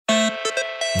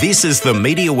This is the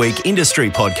Media Week Industry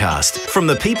Podcast from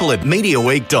the people at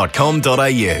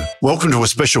MediaWeek.com.au. Welcome to a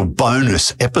special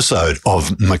bonus episode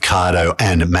of Mercado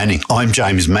and Manning. I'm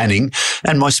James Manning,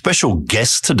 and my special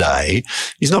guest today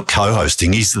is not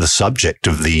co-hosting, he's the subject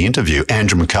of the interview.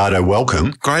 Andrew Mercado,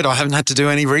 welcome. Great, I haven't had to do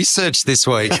any research this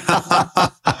week.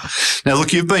 Now,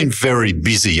 look, you've been very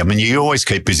busy. I mean, you always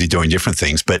keep busy doing different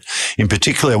things, but in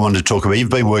particular, I wanted to talk about, you've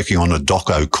been working on a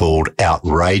doco called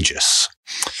Outrageous.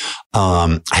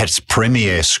 Had its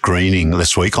premiere screening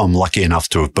this week. I'm lucky enough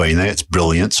to have been there. It's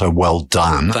brilliant, so well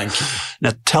done. Thank you.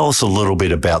 Now, tell us a little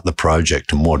bit about the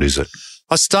project and what is it?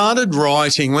 I started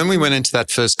writing when we went into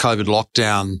that first COVID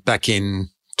lockdown back in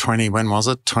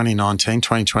 2019,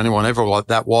 2020, whatever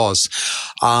that was.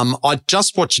 I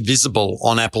just watched Visible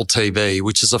on Apple TV,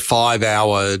 which is a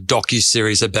 5-hour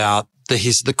docuseries about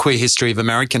the queer history of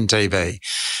American TV.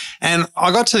 And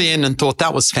I got to the end and thought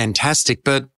that was fantastic,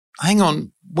 but hang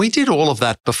on, we did all of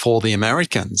that before the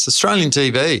Americans, Australian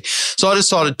TV. So I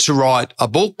decided to write a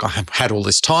book. I had all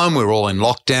this time. We were all in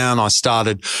lockdown. I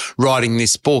started writing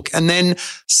this book. And then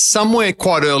somewhere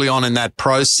quite early on in that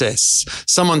process,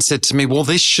 someone said to me, well,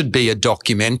 this should be a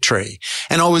documentary.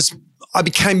 And I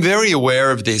became very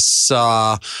aware of this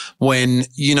when,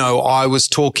 I was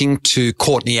talking to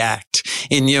Courtney Act.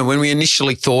 And, when we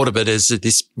initially thought of it as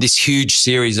this huge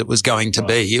series it was going to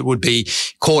be, it would be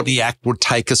Courtney Act would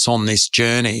take us on this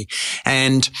journey.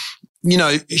 And,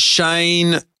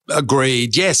 Shane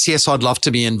agreed, yes, I'd love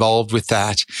to be involved with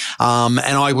that. And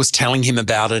I was telling him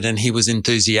about it and he was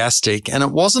enthusiastic. And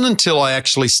it wasn't until I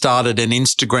actually started an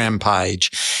Instagram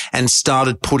page and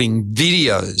started putting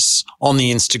videos on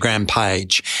the Instagram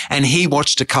page. And he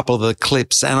watched a couple of the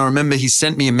clips. And I remember he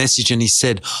sent me a message and he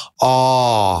said,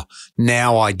 oh,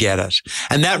 now I get it.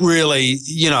 And that really,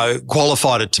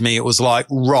 qualified it to me. It was like,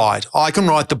 right, I can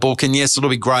write the book and yes, it'll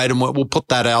be great and we'll put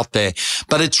that out there.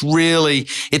 But it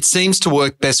seems to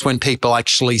work best when people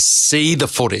actually see the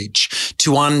footage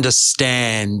to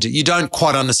understand. You don't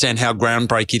quite understand how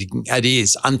groundbreaking it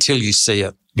is until you see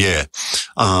it. Yeah.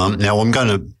 Now I'm going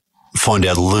to find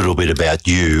out a little bit about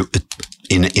you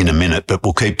in a minute, but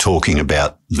we'll keep talking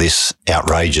about this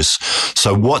Outrageous.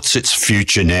 So what's its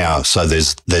future now? So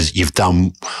you've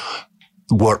done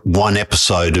what one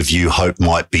episode of you hope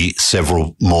might be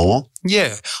several more?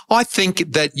 Yeah, I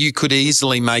think that you could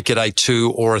easily make it a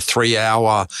 2 or a 3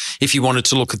 hour if you wanted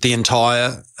to look at the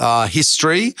entire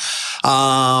history.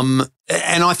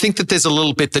 And I think that there's a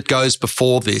little bit that goes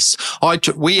before this.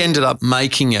 We ended up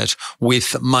making it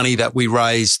with money that we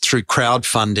raised through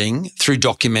crowdfunding through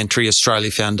Documentary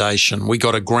Australia Foundation. We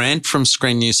got a grant from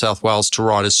Screen New South Wales to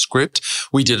write a script.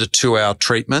 We did a 2-hour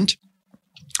treatment.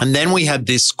 And then we had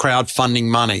this crowdfunding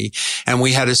money and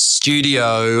we had a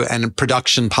studio and a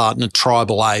production partner,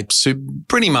 Tribal Apes, who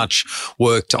pretty much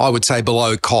worked, I would say,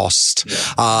 below cost,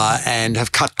 and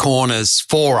have cut corners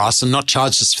for us and not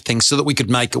charged us for things so that we could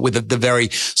make it with the very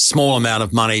small amount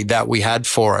of money that we had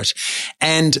for it.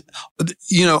 And,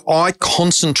 I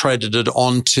concentrated it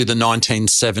onto the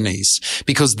 1970s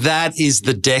because that is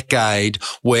the decade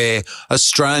where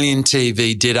Australian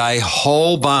TV did a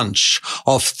whole bunch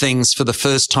of things for the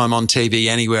first time on TV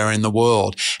anywhere in the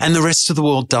world. And the rest of the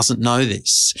world doesn't know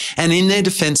this. And in their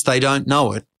defense, they don't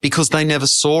know it because they never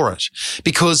saw it.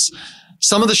 Because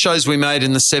some of the shows we made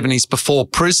in the 70s before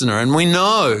Prisoner, and we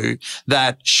know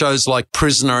that shows like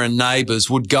Prisoner and Neighbours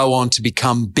would go on to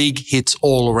become big hits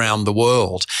all around the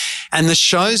world. And the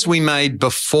shows we made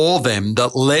before them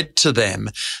that led to them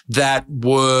that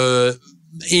were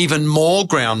even more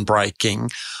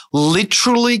groundbreaking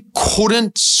literally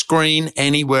couldn't screen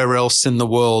anywhere else in the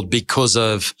world because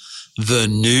of the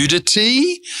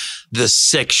nudity, the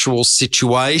sexual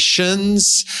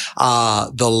situations,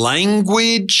 the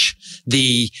language,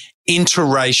 the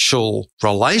interracial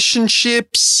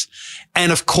relationships,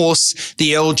 and of course,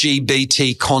 the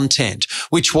LGBT content,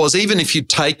 which was, even if you'd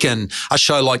taken a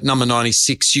show like Number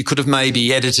 96, you could have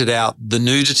maybe edited out the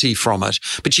nudity from it,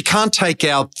 but you can't take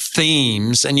out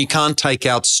themes and you can't take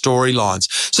out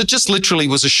storylines. So it just literally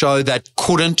was a show that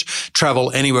couldn't travel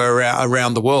anywhere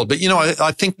around the world. But,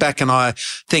 I think back and I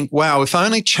think, wow, if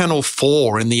only Channel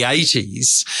 4 in the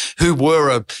 80s, who were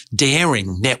a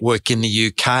daring network in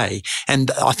the UK,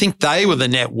 and I think they were the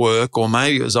network, or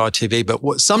maybe it was ITV,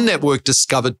 but some network network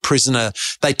discovered Prisoner,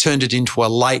 they turned it into a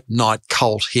late night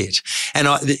cult hit. And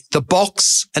The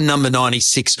Box and Number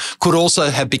 96 could also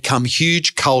have become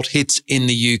huge cult hits in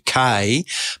the UK,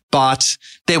 but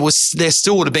there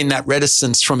still would have been that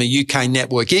reticence from a UK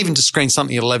network, even to screen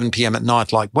something at 11 p.m. at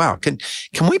night, like, wow, can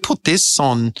we put this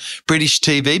on British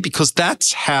TV? Because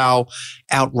that's how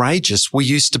outrageous we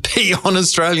used to be on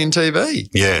Australian TV.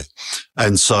 Yeah.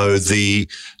 And so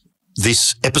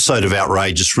this episode of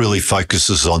Outrageous really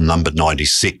focuses on Number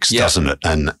 96, doesn't it?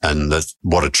 And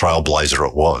what a trailblazer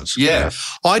it was. Yeah.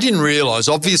 I didn't realise,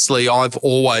 obviously, I've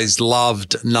always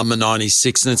loved Number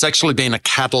 96, and it's actually been a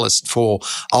catalyst for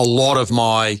a lot of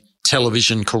my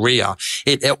television career.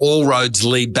 All roads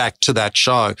lead back to that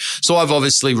show. So I've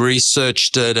obviously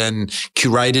researched it and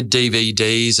curated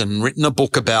DVDs and written a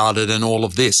book about it and all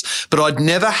of this. But I'd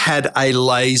never had a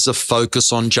laser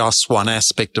focus on just one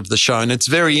aspect of the show. And it's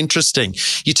very interesting.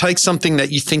 You take something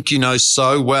that you think you know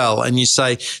so well and you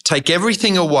say, take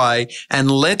everything away and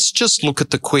let's just look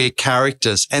at the queer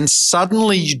characters. And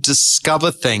suddenly you discover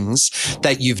things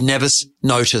that you've never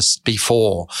noticed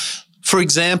before. For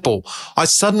example, I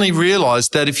suddenly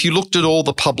realized that if you looked at all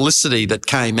the publicity that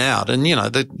came out, and,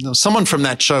 someone from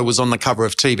that show was on the cover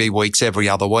of TV Weeks every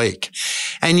other week,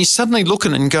 and you suddenly look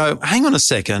at it and go, hang on a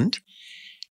second,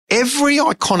 every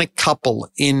iconic couple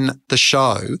in the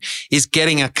show is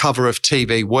getting a cover of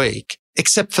TV Week,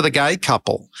 except for the gay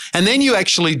couple. And then you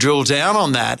actually drill down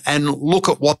on that and look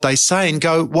at what they say and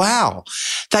go, wow,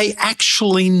 they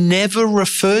actually never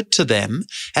referred to them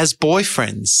as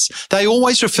boyfriends. They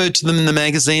always referred to them in the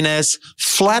magazine as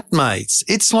flatmates.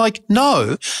 It's like,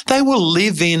 no, they were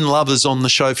live-in lovers on the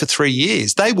show for 3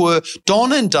 years.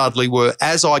 Don and Dudley were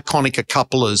as iconic a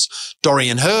couple as Dorrie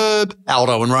and Herb,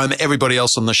 Aldo and Roma, everybody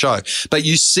else on the show. But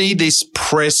you see this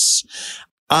press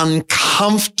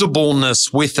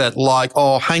uncomfortableness with it, like,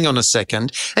 oh, hang on a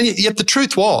second. And yet the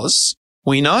truth was,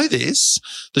 we know this,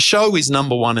 the show is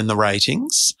number one in the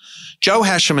ratings. Joe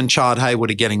Hasham and Chad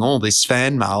Hayward are getting all this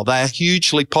fan mail. They are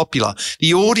hugely popular.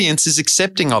 The audience is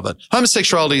accepting of it.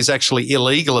 Homosexuality is actually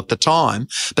illegal at the time,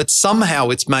 but somehow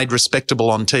it's made respectable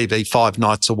on TV 5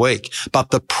 nights a week. But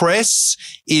the press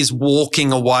is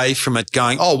walking away from it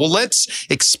going, oh, well, let's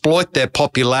exploit their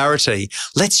popularity.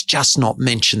 Let's just not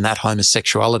mention that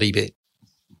homosexuality bit.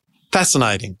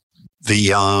 Fascinating.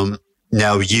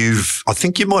 Now I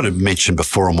think you might have mentioned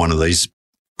before on one of these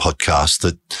podcasts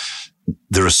that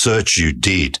the research you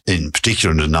did, in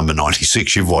particular into Number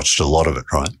 96, you've watched a lot of it,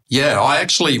 right? Yeah, I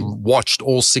actually watched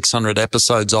all 600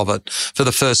 episodes of it for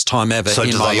the first time ever in my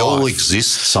life. So do they all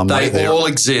exist somewhere? They all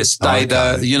exist.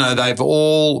 They've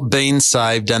all been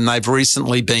saved and they've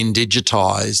recently been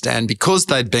digitized. And because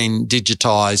they'd been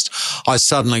digitized, I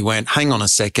suddenly went, hang on a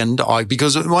second.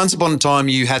 Because once upon a time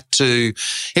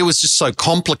it was just so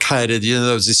complicated.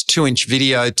 There was this 2-inch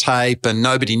videotape and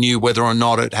nobody knew whether or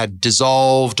not it had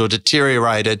dissolved or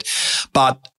deteriorated,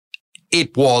 but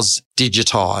it was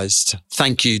digitized.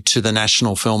 Thank you to the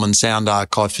National Film and Sound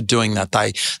Archive for doing that.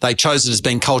 They chose it as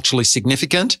being culturally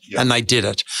significant and they did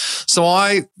it. So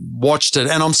I watched it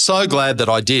and I'm so glad that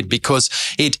I did because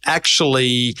it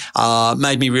actually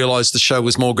made me realize the show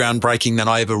was more groundbreaking than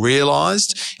I ever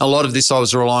realized. A lot of this I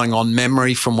was relying on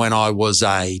memory from when I was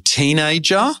a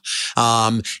teenager.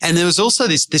 And there was also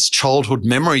this childhood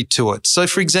memory to it. So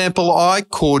for example,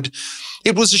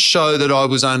 it was a show that I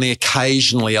was only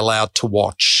occasionally allowed to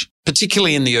watch,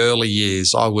 particularly in the early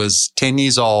years. I was 10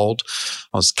 years old.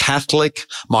 I was Catholic.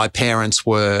 My parents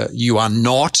were, you are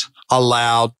not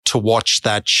allowed to watch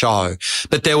that show.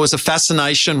 But there was a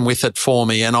fascination with it for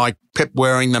me and I kept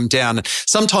wearing them down. And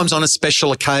sometimes on a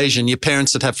special occasion, your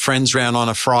parents would have friends round on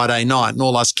a Friday night and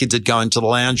all us kids would go into the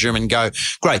lounge room and go,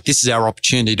 great, this is our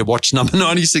opportunity to watch Number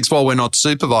 96 while we're not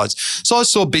supervised. So I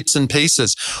saw bits and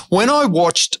pieces. When I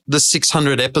watched the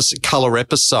 600 colour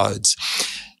episodes,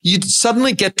 you'd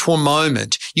suddenly get to a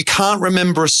moment. You can't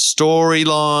remember a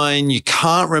storyline. You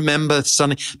can't remember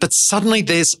something, but suddenly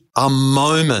there's a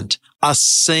moment, a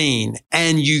scene,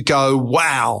 and you go,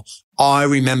 wow, I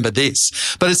remember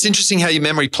this. But it's interesting how your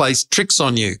memory plays tricks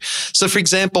on you. So, for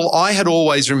example, I had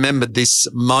always remembered this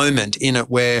moment in it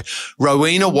where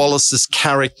Rowena Wallace's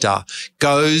character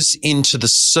goes into the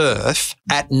surf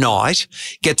at night,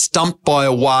 gets dumped by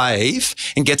a wave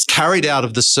and gets carried out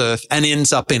of the surf and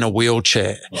ends up in a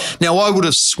wheelchair. Right. Now, I would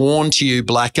have sworn to you,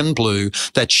 Black and Blue,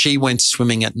 that she went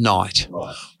swimming at night.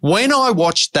 Right. When I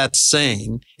watched that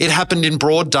scene, it happened in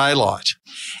broad daylight.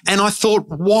 And I thought,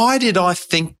 why did I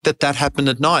think that happened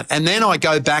at night? And then I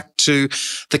go back to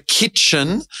the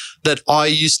kitchen that I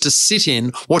used to sit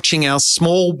in watching our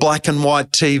small black and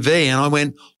white TV. And I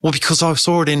went, well, because I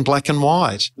saw it in black and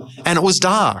white and it was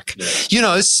dark,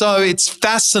 so it's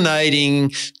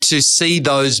fascinating to see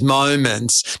those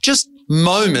moments, just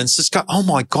moments just go, oh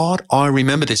my God, I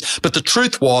remember this. But the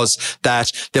truth was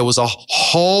that there was a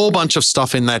whole bunch of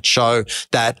stuff in that show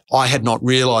that I had not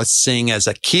realized seeing as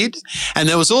a kid. And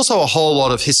there was also a whole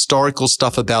lot of historical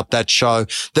stuff about that show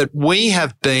that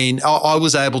I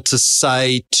was able to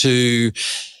say to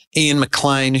Ian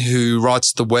McLean, who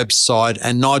writes the website,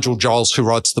 and Nigel Giles, who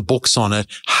writes the books on it,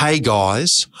 hey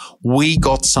guys, we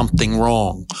got something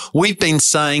wrong. We've been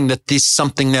saying that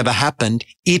something never happened.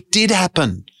 It did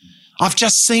happen. I've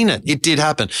just seen it. It did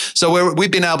happen. So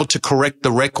we've been able to correct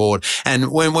the record.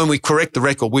 And when we correct the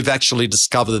record, we've actually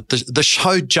discovered that the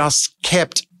show just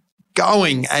kept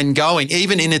going and going,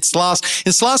 even in its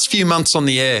last few months on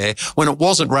the air, when it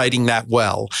wasn't rating that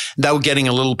well. They were getting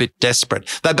a little bit desperate.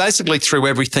 They basically threw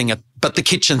everything but the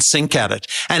kitchen sink at it.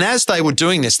 And as they were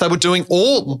doing this, they were doing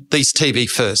all these TV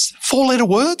firsts. 4-letter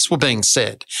words were being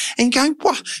said. And going,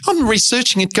 what? I'm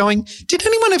researching it going, did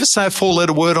anyone ever say a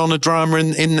 4-letter word on a drama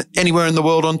in anywhere in the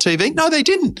world on TV? No, they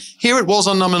didn't. Here it was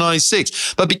on number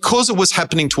 96. But because it was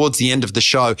happening towards the end of the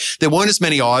show, there weren't as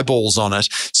many eyeballs on it.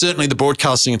 Certainly the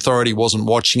Broadcasting Authority wasn't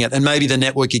watching it. And maybe the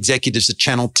network executives at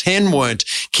Channel 10 weren't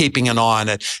keeping an eye on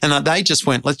it. And they just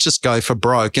went, let's just go for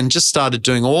broke, and just started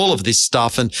doing all of this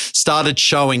stuff and started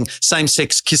showing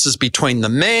same-sex kisses between the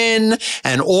men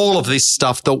and all of this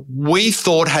stuff that we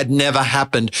thought had never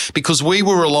happened because we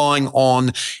were relying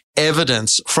on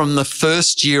evidence from the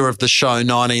first year of the show,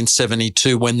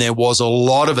 1972, when there was a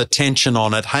lot of attention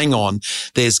on it. Hang on,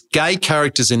 there's gay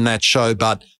characters in that show,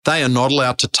 but they are not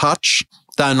allowed to touch.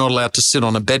 They're not allowed to sit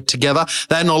on a bed together.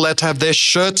 They're not allowed to have their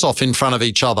shirts off in front of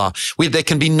each other. There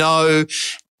can be no...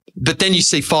 But then you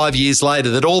see 5 years later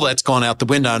that all that's gone out the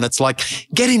window and it's like,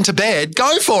 get into bed,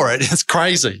 go for it. It's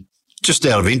crazy. Just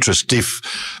out of interest, if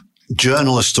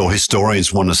journalists or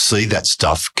historians want to see that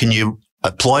stuff, can you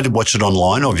apply to watch it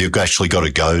online, or have you actually got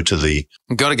to go to the...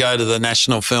 Got to go to the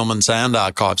National Film and Sound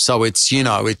Archive. So it's,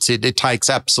 it takes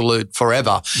absolute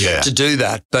forever to do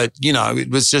that. But, it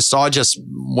was just, I just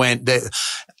went there.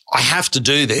 I have to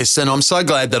do this. And I'm so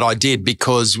glad that I did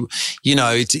because,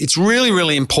 it's really,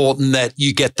 really important that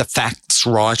you get the facts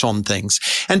right on things.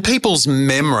 And people's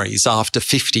memories after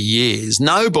 50 years,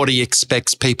 nobody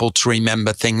expects people to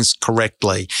remember things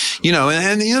correctly.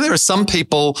 And there are some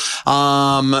people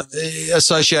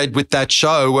associated with that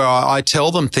show where I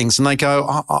tell them things and they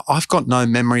go, I've got no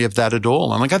memory of that at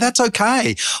all. And I go, that's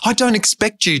okay. I don't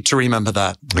expect you to remember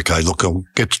that. Okay, look, I'll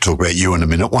get to talk about you in a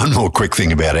minute. One more quick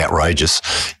thing about Outrageous.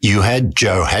 You had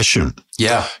Joe Hasham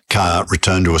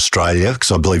return to Australia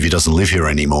because I believe he doesn't live here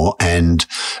anymore, and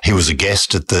he was a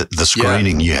guest at the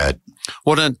screening you had.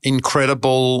 What an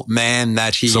incredible man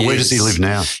that he is. So where does he live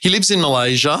now? He lives in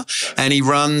Malaysia and he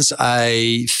runs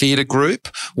a theatre group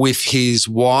with his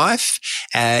wife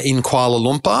in Kuala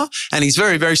Lumpur, and he's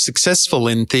very, very successful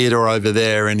in theatre over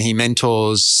there, and he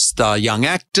mentors the young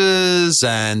actors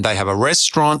and they have a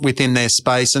restaurant within their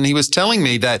space. And he was telling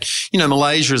me that,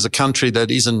 Malaysia is a country that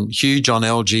isn't huge on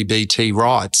LGBT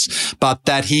rights, but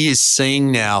that he is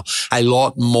seeing now a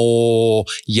lot more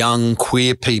young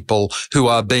queer people who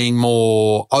are being more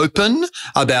open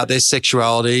about their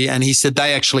sexuality. And he said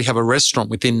they actually have a restaurant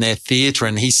within their theatre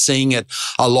and he's seeing it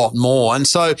a lot more. And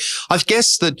so I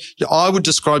guess that I would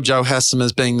describe Joe Hasham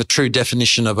as being the true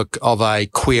definition of a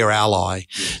queer ally.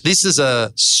 This is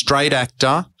a straight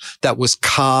actor that was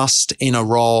cast in a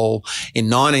role in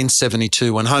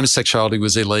 1972 when homosexuality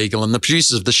was illegal. And the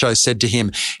producers of the show said to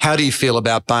him, how do you feel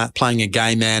about playing a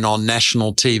gay man on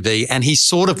national TV? And he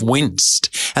sort of winced.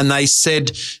 And they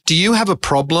said, do you have a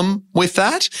problem with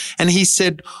that? And he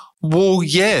said, well,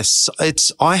 yes,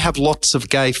 I have lots of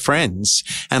gay friends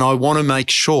and I want to make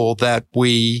sure that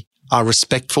we are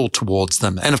respectful towards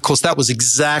them. And of course, that was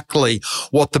exactly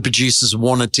what the producers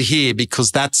wanted to hear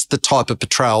because that's the type of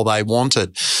portrayal they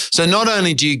wanted. So not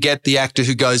only do you get the actor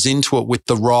who goes into it with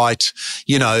the right,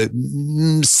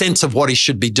 sense of what he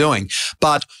should be doing,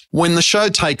 but when the show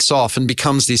takes off and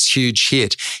becomes this huge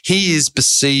hit, he is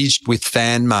besieged with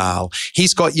fan mail.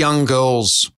 He's got young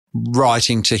girls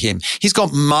writing to him. He's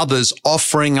got mothers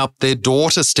offering up their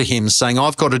daughters to him saying,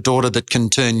 I've got a daughter that can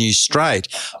turn you straight.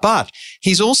 But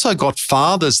he's also got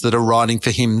fathers that are writing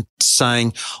for him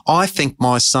saying, I think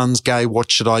my son's gay,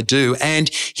 what should I do? And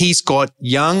he's got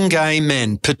young gay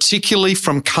men, particularly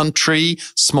from country,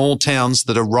 small towns,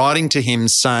 that are writing to him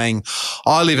saying,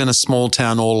 I live in a small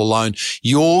town all alone.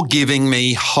 You're giving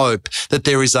me hope that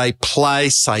there is a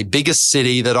place, a bigger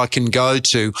city that I can go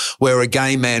to where a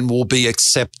gay man will be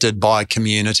accepted by a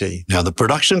community. Now, the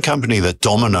production company that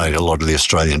dominated a lot of the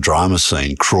Australian drama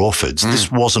scene, Crawford's,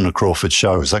 this wasn't a Crawford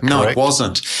show, is that correct? No, it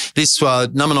wasn't. This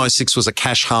Number 96 was a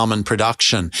Cash Harmon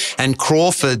production, and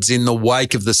Crawford's, in the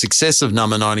wake of the success of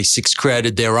Number 96,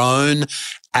 created their own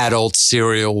adult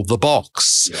serial, The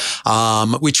Box,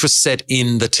 which was set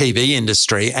in the TV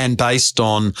industry and based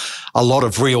on a lot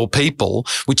of real people,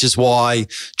 which is why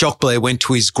Jock Blair went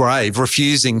to his grave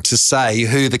refusing to say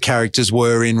who the characters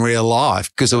were in real life,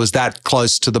 because it was that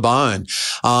close to the bone.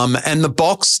 And The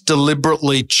Box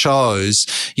deliberately chose,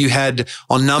 you had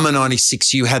on Number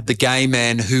 96, you had the gay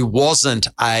man who wasn't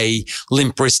a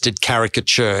limp-wristed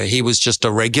caricature. He was just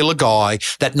a regular guy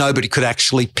that nobody could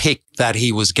actually pick that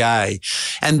he was gay.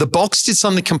 And The Box did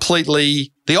something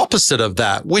completely the opposite of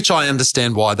that, which I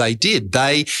understand why they did.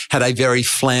 They had a very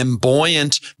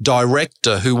flamboyant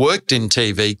director who worked in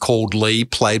TV called Lee,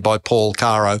 played by Paul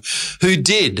Caro, who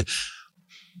did.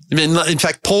 I mean, in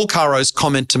fact, Paul Caro's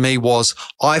comment to me was,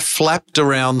 I flapped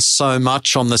around so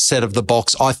much on the set of The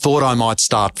Box, I thought I might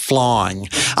start flying.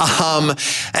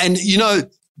 And, you know,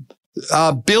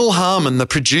 Bill Harmon, the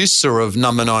producer of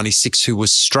Number 96, who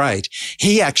was straight,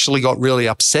 he actually got really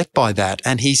upset by that.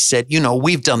 And he said, you know,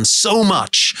 we've done so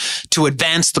much to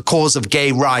advance the cause of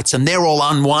gay rights and they're all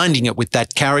unwinding it with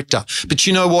that character. But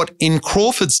you know what? In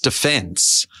Crawford's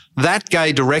defense, that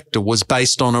gay director was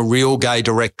based on a real gay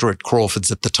director at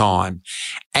Crawford's at the time.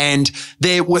 And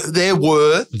there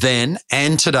were then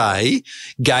and today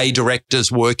gay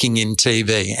directors working in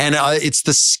TV. And it's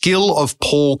the skill of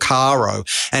Paul Caro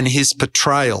and his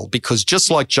portrayal, because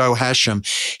just like Joe Hasham,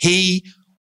 he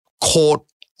caught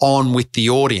on with the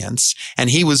audience, and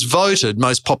he was voted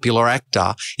most popular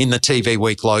actor in the TV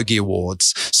Week Logie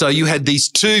Awards. So you had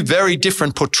these two very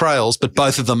different portrayals, but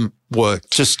both of them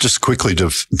worked. Just quickly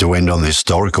to end on the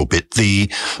historical bit,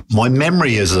 my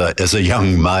memory as a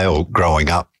young male growing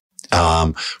up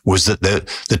was that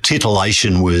the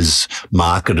titillation was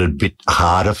marketed a bit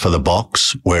harder for The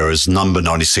Box, whereas Number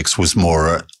 96 was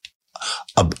more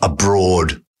a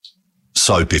broad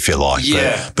soap, if you like.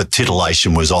 Yeah. But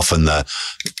titillation was often the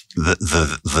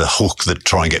hook that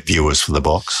try and get viewers for The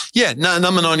Box. Yeah, no,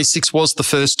 Number 96 was the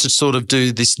first to sort of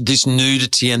do this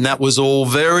nudity, and that was all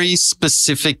very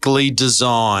specifically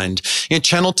designed. You know,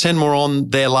 Channel 10 were on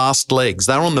their last legs.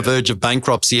 They were on the verge of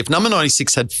bankruptcy. If Number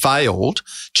 96 had failed,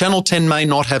 Channel 10 may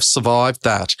not have survived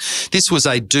that. This was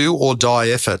a do or die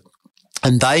effort.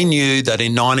 And they knew that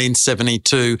in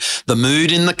 1972, the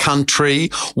mood in the country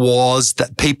was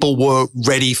that people were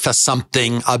ready for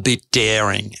something a bit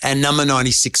daring. And Number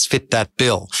 96 fit that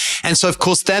bill. And so, of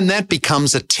course, then that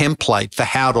becomes a template for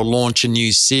how to launch a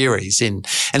new series. And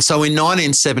so in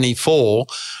 1974,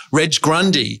 Reg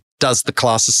Grundy does The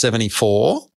Class of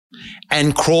 74.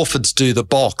 And Crawford's do The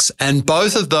Box. And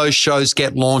both of those shows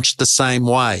get launched the same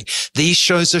way. These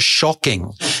shows are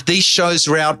shocking. These shows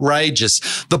are outrageous.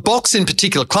 The Box in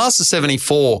particular, Class of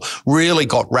 74, really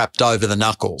got wrapped over the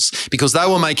knuckles because they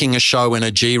were making a show in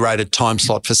a G-rated time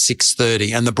slot for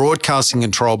 6:30, and the Broadcasting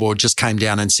Control Board just came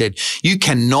down and said, you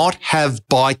cannot have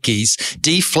bikies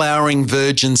deflowering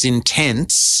virgins in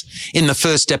tents in the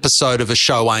first episode of a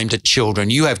show aimed at children.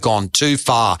 You have gone too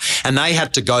far. And they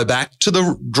had to go back to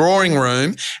the drawing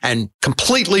room and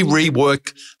completely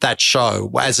rework that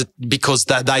show because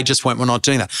they just we're not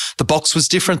doing that. The Box was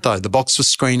different though. The Box was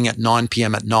screening at 9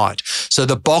 p.m. at night. So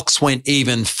the Box went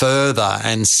even further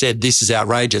and said, this is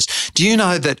outrageous. Do you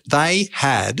know that they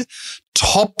had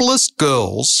topless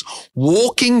girls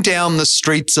walking down the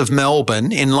streets of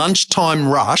Melbourne in lunchtime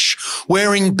rush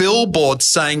wearing billboards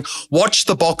saying, watch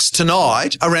The Box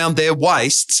tonight around their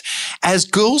waists as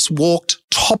girls walked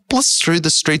topless through the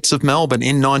streets of Melbourne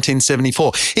in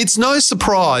 1974. It's no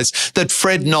surprise that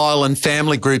Fred Nile and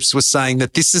family groups were saying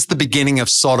that this is the beginning of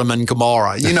Sodom and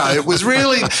Gomorrah. You know, it was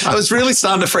really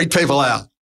starting to freak people out.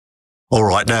 All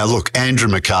right. Now, look, Andrew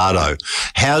Mercado,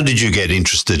 how did you get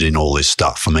interested in all this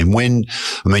stuff? I mean,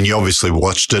 you obviously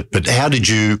watched it, but how did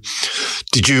you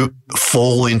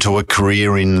fall into a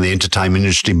career in the entertainment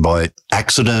industry by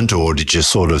accident, or did you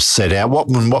sort of set out? What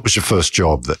was your first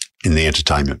job in the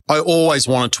entertainment? I always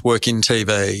wanted to work in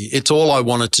TV. It's all I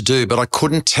wanted to do, but I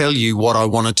couldn't tell you what I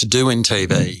wanted to do in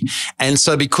TV. And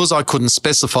so because I couldn't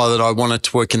specify that I wanted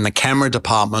to work in the camera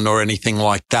department or anything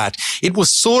like that, it was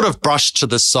sort of brushed to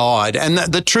the side. And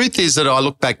the truth is that I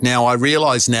look back now, I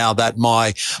realize now that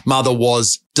my mother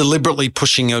was deliberately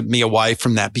pushing me away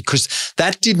from that because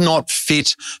that did not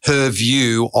fit her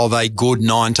view of a good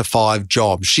 9-to-5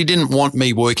 job. She didn't want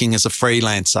me working as a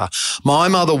freelancer. My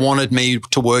mother wanted me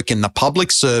to work in the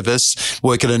public service,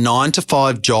 work at a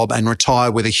 9-to-5 job and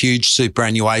retire with a huge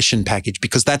superannuation package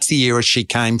because that's the era she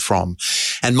came from.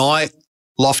 And my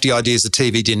lofty ideas of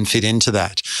TV didn't fit into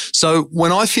that. So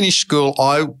when I finished school,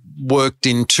 I worked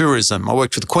in tourism. I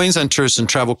worked for the Queensland Tourist and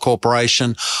Travel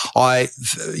Corporation.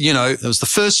 It was the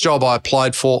first job I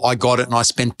applied for. I got it and I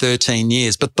spent 13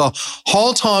 years. But the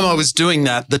whole time I was doing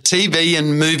that, the TV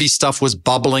and movie stuff was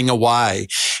bubbling away.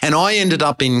 And I ended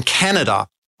up in Canada.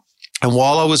 And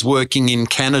while I was working in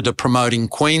Canada promoting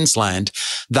Queensland,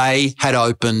 they had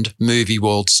opened Movie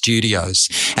World Studios.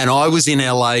 And I was in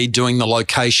LA doing the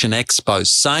location expos,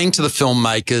 saying to the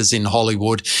filmmakers in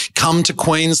Hollywood, come to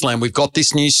Queensland. We've got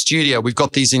this new studio. We've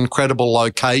got these incredible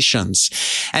locations.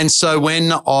 And so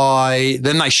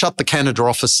then they shut the Canada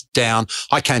office down.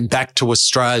 I came back to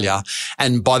Australia.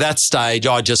 And by that stage,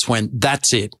 I just went,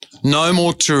 that's it. No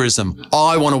more tourism.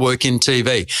 I want to work in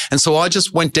TV. And so I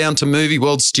just went down to Movie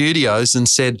World Studios and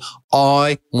said,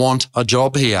 I want a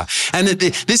job here. And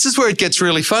this is where it gets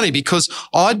really funny because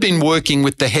I'd been working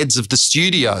with the heads of the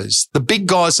studios, the big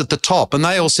guys at the top, and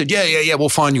they all said, yeah, we'll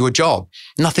find you a job.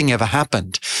 Nothing ever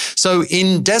happened. So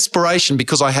in desperation,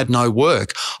 because I had no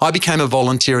work, I became a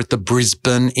volunteer at the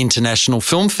Brisbane International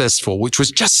Film Festival, which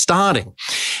was just starting.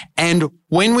 And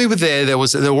when we were there, there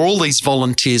were all these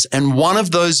volunteers, and one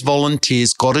of those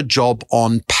volunteers got a job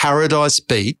on Paradise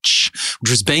Beach,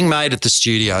 which was being made at the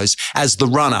studios, as the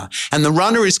runner. And the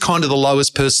runner is kind of the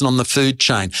lowest person on the food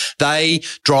chain. They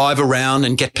drive around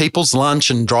and get people's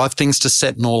lunch and drive things to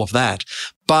set and all of that.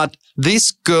 But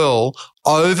this girl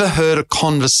overheard a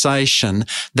conversation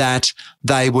that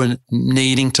they were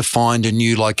needing to find a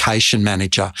new location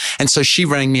manager. And so she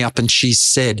rang me up and she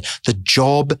said, the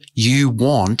job you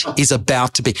want is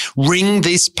about to be, ring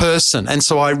this person. And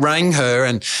so I rang her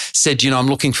and said, I'm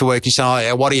looking for work. And she said, oh,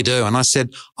 yeah, what do you do? And I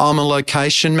said, I'm a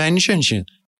location manager. And she said,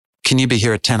 can you be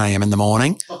here at 10 a.m. in the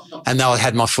morning? And I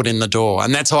had my foot in the door.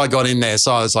 And that's how I got in there.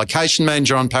 So I was location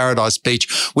manager on Paradise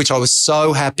Beach, which I was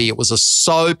so happy. It was a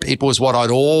soap. It was what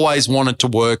I'd always wanted to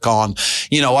work on.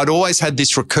 I'd always had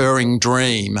this recurring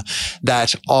dream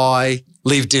that I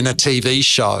lived in a TV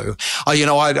show.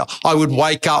 I would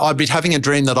wake up, I'd be having a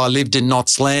dream that I lived in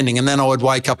Knots Landing, and then I would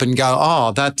wake up and go,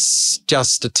 oh, that's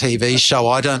just a TV show.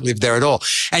 I don't live there at all.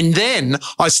 And then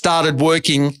I started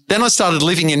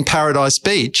living in Paradise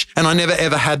Beach, and I never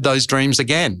ever had those dreams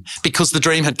again because the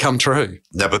dream had come true.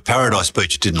 No, but Paradise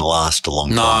Beach didn't last a long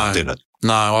time, did it?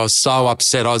 No, I was so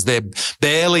upset. I was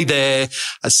barely there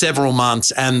several months,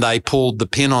 and they pulled the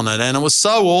pin on it. And it was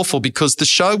so awful because the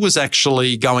show was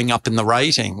actually going up in the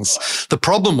ratings. The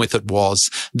problem with it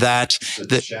was that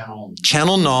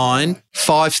Channel 9,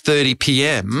 5:30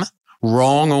 p.m.,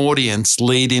 wrong audience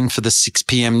lead in for the 6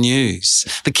 p.m. news.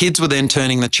 The kids were then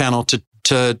turning the channel to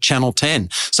Channel 10.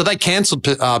 So they cancelled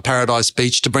Paradise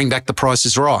Beach to bring back The Price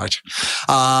is Right.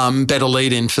 Better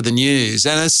lead in for the news.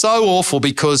 And it's so awful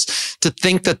because to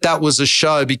think that was a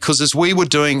show, because as we were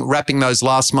wrapping those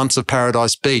last months of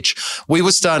Paradise Beach, we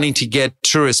were starting to get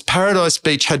tourists. Paradise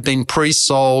Beach had been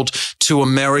pre-sold to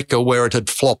America where it had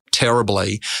flopped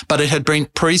terribly, but it had been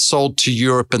pre-sold to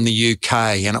Europe and the UK,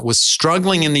 and it was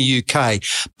struggling in the UK,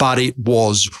 but it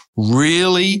was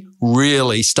really,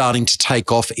 really starting to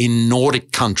take off in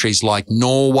Nordic countries like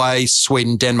Norway,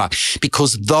 Sweden, Denmark,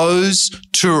 because those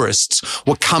tourists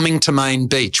were coming to Main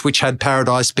Beach, which had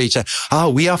Paradise Beach. Oh,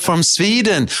 we are from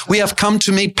Sweden. We have come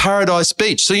to meet Paradise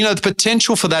Beach. So, the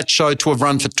potential for that show to have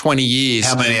run for 20 years.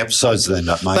 How many episodes did they end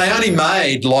up making? They only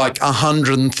made like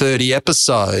 130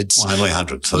 episodes. Well, only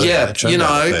 130. Yeah,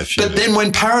 but then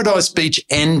when Paradise Beach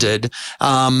ended,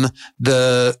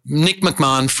 the Nick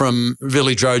McMahon from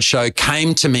Village Roadshow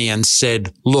came to me and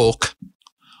said, look,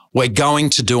 we're going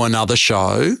to do another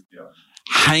show.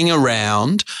 Hang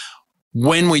around.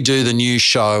 When we do the new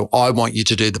show, I want you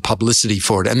to do the publicity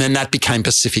for it. And then that became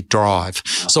Pacific Drive.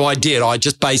 So I did. I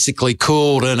just basically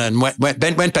cooled in and went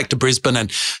back to Brisbane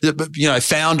and,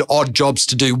 found odd jobs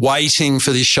to do waiting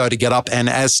for this show to get up. And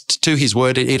as to his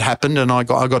word, it happened and I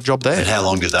got a job there. And how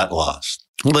long did that last?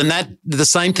 Well, then the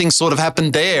same thing sort of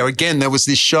happened there. Again, there was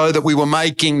this show that we were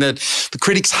making that the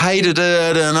critics hated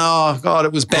it, and oh God,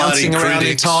 it was bouncing around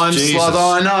in time slot.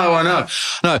 Oh, I know.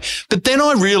 No. But then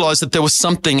I realized that there was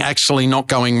something actually not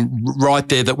going right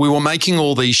there, that we were making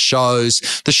all these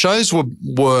shows. The shows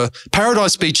were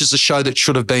Paradise Beach is a show that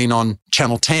should have been on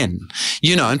Channel 10,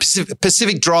 and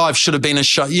Pacific Drive should have been a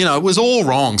show, it was all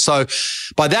wrong. So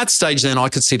by that stage, then I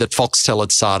could see that Foxtel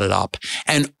had started up,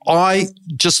 and I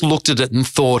just looked at it and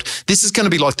thought, this is going to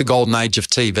be like the golden age of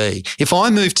TV. If I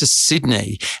move to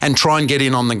Sydney and try and get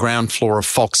in on the ground floor of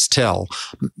Foxtel,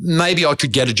 maybe I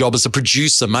could get a job as a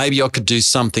producer. Maybe I could do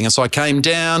something. And so I came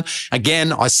down.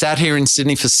 Again, I sat here in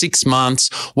Sydney for 6 months,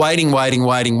 waiting,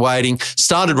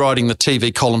 started writing the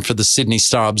TV column for the Sydney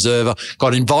Star Observer,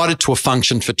 got invited to a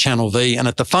function for Channel V. And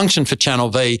at the function for Channel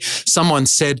V, someone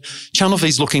said, Channel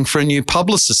V's looking for a new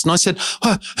publicist. And I said,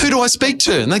 oh, who do I speak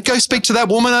to? And they go, speak to that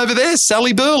woman over there,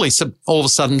 Sally Burley. So all of a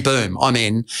sudden, boom, I'm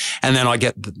in. And then I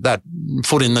get that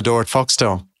foot in the door at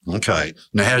Foxtel. Okay.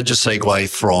 Now, how did you segue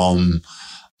from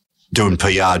doing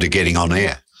PR to getting on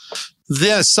air?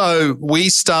 Yeah, so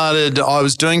I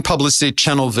was doing publicity at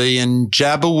Channel V, and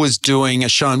Jabba was doing a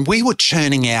show, and we were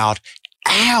churning out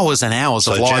hours and hours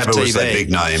of live TV. So Jabba was that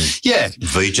big name. Yeah.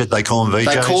 VJ, they call them VJs?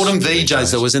 They called them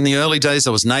VJs. There was in the early days,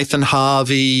 there was Nathan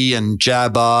Harvey and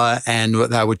Jabba, and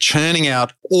they were churning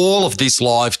out all of this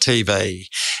live TV.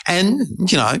 And,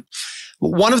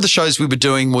 one of the shows we were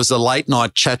doing was a late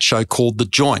night chat show called The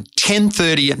Joint,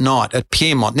 10:30 at night at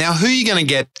Piermont. Now, who are you going to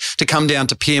get to come down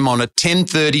to Piermont at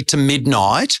 10:30 to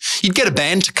midnight? You'd get a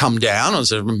band to come down. It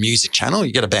was a music channel.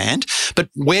 You get a band. But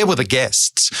where were the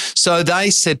guests? So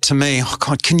they said to me, oh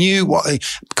God,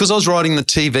 because I was writing the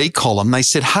TV column, they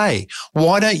said, hey,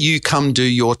 why don't you come do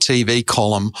your TV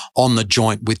column on The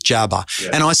Joint with Jabba? Yeah.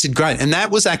 And I said, great. And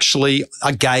that was actually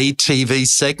a gay TV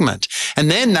segment. And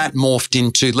then that morphed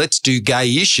into, let's do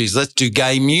gay issues, let's do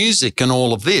gay music and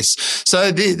all of this.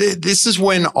 So this is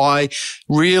when I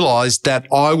realized that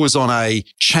I was on a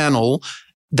channel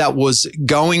that was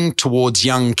going towards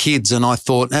young kids. And I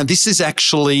thought, now this is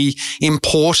actually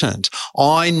important.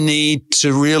 I need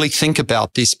to really think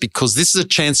about this, because this is a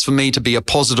chance for me to be a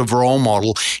positive role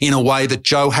model in a way that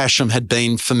Joe Hasham had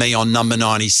been for me on Number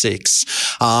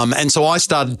 96. And so I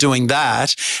started doing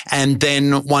that. And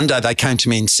then one day they came to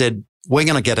me and said, we're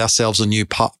going to get ourselves a new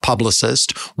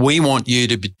publicist. We want you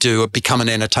to become an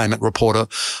entertainment reporter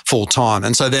full time.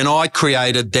 And so then I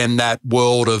created that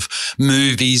world of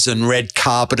movies and red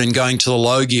carpet and going to the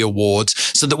Logie Awards,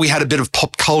 so that we had a bit of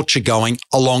pop culture going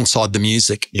alongside the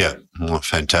music. Yeah. Oh,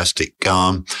 fantastic.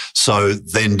 So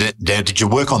then now, did you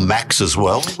work on Max as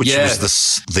well, which was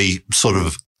the sort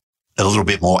of a little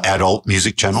bit more adult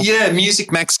music channel? Yeah,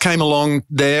 Music Max came along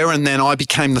there, and then I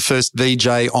became the first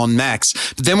VJ on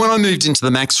Max. But then when I moved into the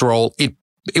Max role, it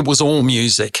was all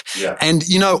music. Yeah. And,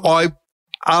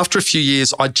 after a few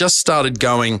years, I just started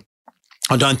going,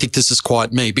 I don't think this is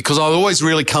quite me, because I was always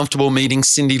really comfortable meeting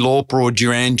Cyndi Lauper or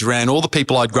Duran Duran, all the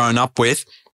people I'd grown up with.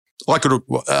 I could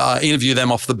interview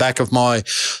them off the back of my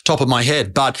top of my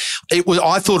head, but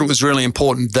I thought it was really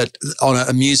important that on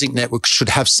a music network should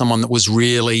have someone that was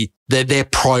really their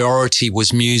priority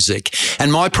was music,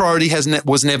 and my priority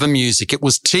was never music. It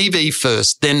was TV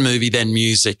first, then movie, then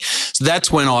music. So that's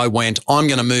when I went, I'm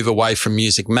going to move away from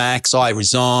Music Max. I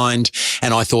resigned,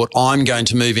 and I thought I'm going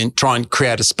to move in, try and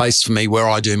create a space for me where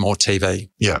I do more TV.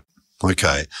 Yeah.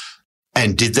 Okay.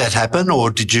 And did that happen,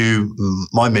 or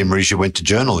my memory is you went to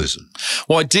journalism?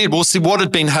 Well, I did. Well, see, what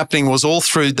had been happening was all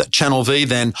through that Channel V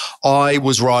then, I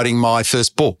was writing my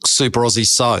first book, Super Aussie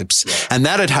Soaps. Yeah. And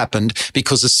that had happened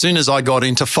because as soon as I got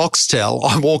into Foxtel,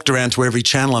 I walked around to every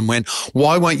channel and went,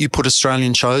 why won't you put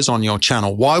Australian shows on your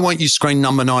channel? Why won't you screen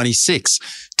Number 96?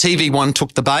 TV1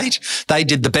 took the bait. They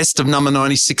did the best of Number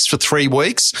 96 for 3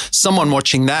 weeks. Someone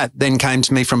watching that then came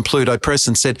to me from Pluto Press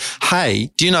and said, hey,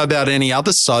 do you know about any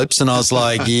other soaps? And I was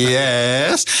like,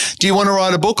 yes. Do you want to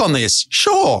write a book on this?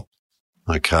 Sure.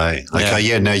 Okay.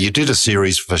 Yeah. Now, you did a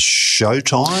series for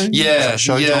Showtime? Yeah.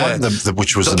 Showtime,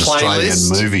 which was an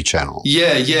Australian movie channel.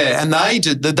 Yeah. And they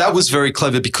did that. Was very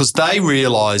clever, because they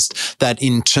realized that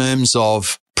in terms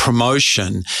of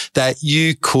promotion, that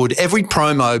every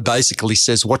promo basically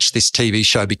says, watch this TV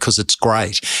show because it's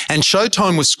great. And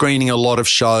Showtime was screening a lot of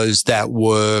shows that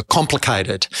were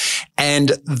complicated.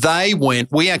 And they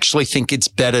went, we actually think it's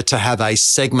better to have a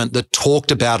segment that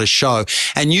talked about a show.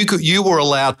 And you were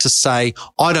allowed to say,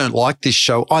 I don't like this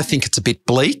show. I think it's a bit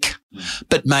bleak.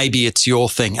 but maybe it's your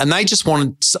thing. And they just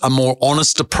wanted a more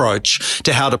honest approach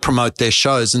to how to promote their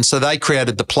shows. And so they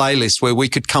created the playlist where we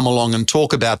could come along and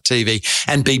talk about TV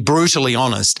and be brutally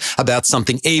honest about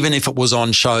something, even if it was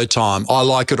on Showtime. I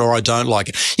like it or I don't like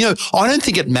it. You know, I don't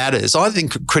think it matters. I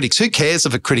think critics, who cares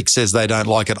if a critic says they don't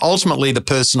like it? Ultimately, the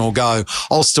person will go,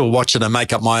 I'll still watch it and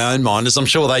make up my own mind, as I'm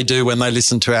sure they do when they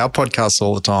listen to our podcasts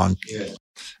all the time.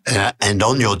 Yeah. And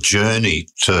on your journey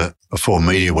to before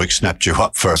Media Week snapped you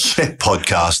up for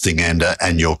podcasting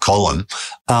and your column,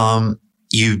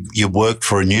 you worked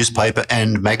for a newspaper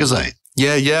and magazine.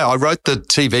 Yeah. I wrote the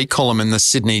TV column in the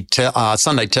Sydney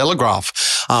Sunday Telegraph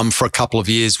for a couple of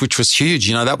years, which was huge.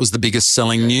 You know, that was the biggest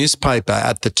selling newspaper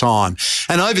at the time.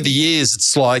 And over the years,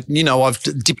 it's like, you know, I've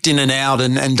dipped in and out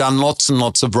and done lots and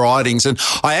lots of writings. And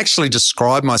I actually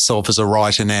describe myself as a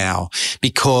writer now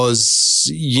because,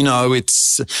 you know,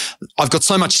 I've got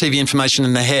so much TV information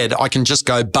in the head, I can just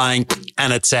go bang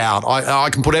and it's out. I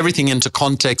can put everything into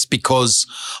context because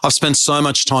I've spent so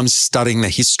much time studying the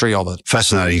history of it.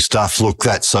 Fascinating stuff. Look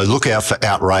out for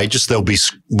Outrageous.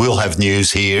 We'll have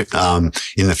news here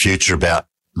in the future about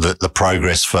the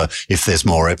progress for if there's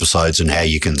more episodes and how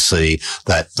you can see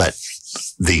that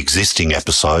the existing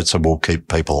episodes. So we'll keep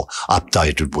people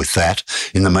updated with that.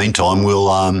 In the meantime,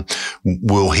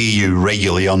 we'll hear you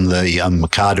regularly on the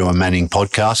Mercado and Manning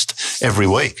podcast every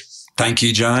week. Thank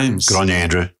you, James. Good on you,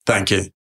 Andrew. Thank you.